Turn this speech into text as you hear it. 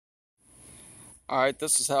Alright,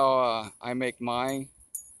 this is how I make my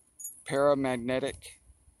paramagnetic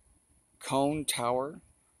cone tower.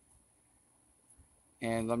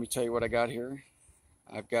 And let me tell you what I got here.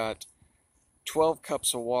 I've got 12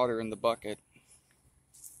 cups of water in the bucket.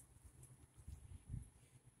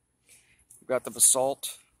 I've got the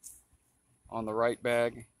basalt on the right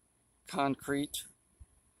bag, concrete,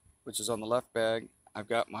 which is on the left bag. I've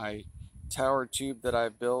got my tower tube that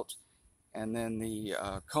I've built, and then the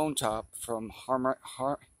cone top from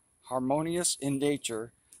Harmonious in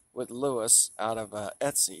Nature with Lewis out of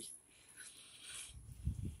Etsy.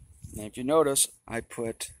 And if you notice, I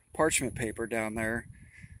put parchment paper down there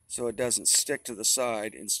so it doesn't stick to the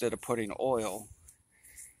side instead of putting oil.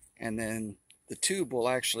 And then the tube will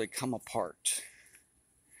actually come apart.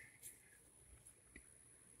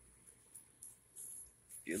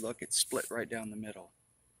 If you look, it's split right down the middle.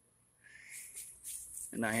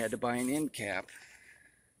 And I had to buy an end cap.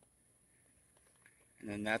 And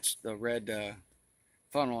then that's the red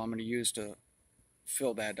funnel I'm going to use to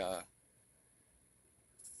fill that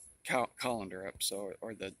colander up,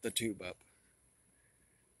 or the tube up.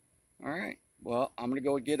 Alright, well, I'm going to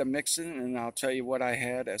go get a mixing, and I'll tell you what I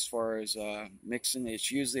had as far as mixing.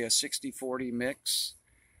 It's usually a 60-40 mix,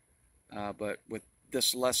 but with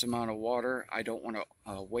this less amount of water, I don't want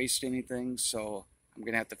to waste anything, so I'm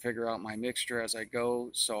going to have to figure out my mixture as I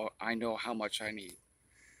go so I know how much I need.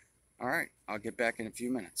 Alright, I'll get back in a few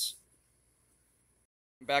minutes.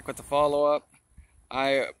 Back with the follow-up.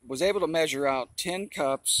 I was able to measure out 10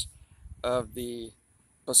 cups of the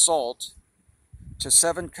basalt to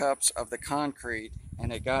 7 cups of the concrete,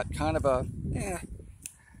 and it got kind of a,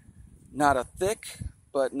 not a thick,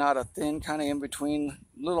 but not a thin, kind of in between,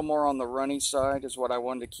 a little more on the runny side is what I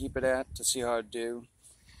wanted to keep it at to see how it'd do.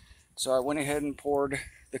 So I went ahead and poured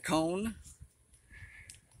the cone,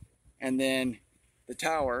 and then the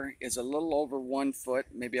tower is a little over 1 foot,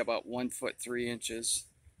 maybe about 1 foot 3 inches.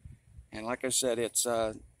 And like I said, it's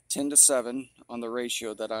 10:7 on the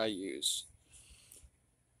ratio that I use.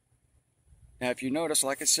 Now if you notice,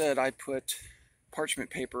 like I said, I put parchment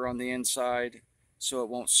paper on the inside so it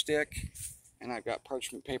won't stick. And I've got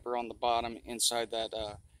parchment paper on the bottom inside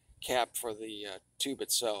that cap for the tube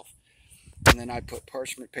itself. And then I put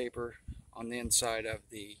parchment paper on the inside of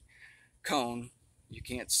the cone. You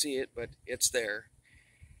can't see it, but it's there.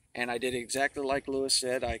 And I did exactly like Lewis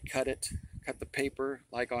said. I cut the paper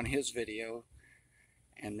like on his video,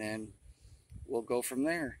 and then we'll go from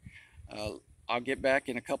there. I'll get back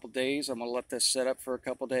in a couple days. I'm gonna let this set up for a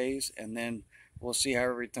couple days, and then we'll see how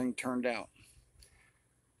everything turned out.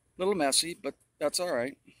 A little messy, but that's all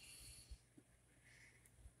right.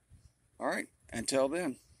 All right, until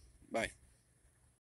then, bye.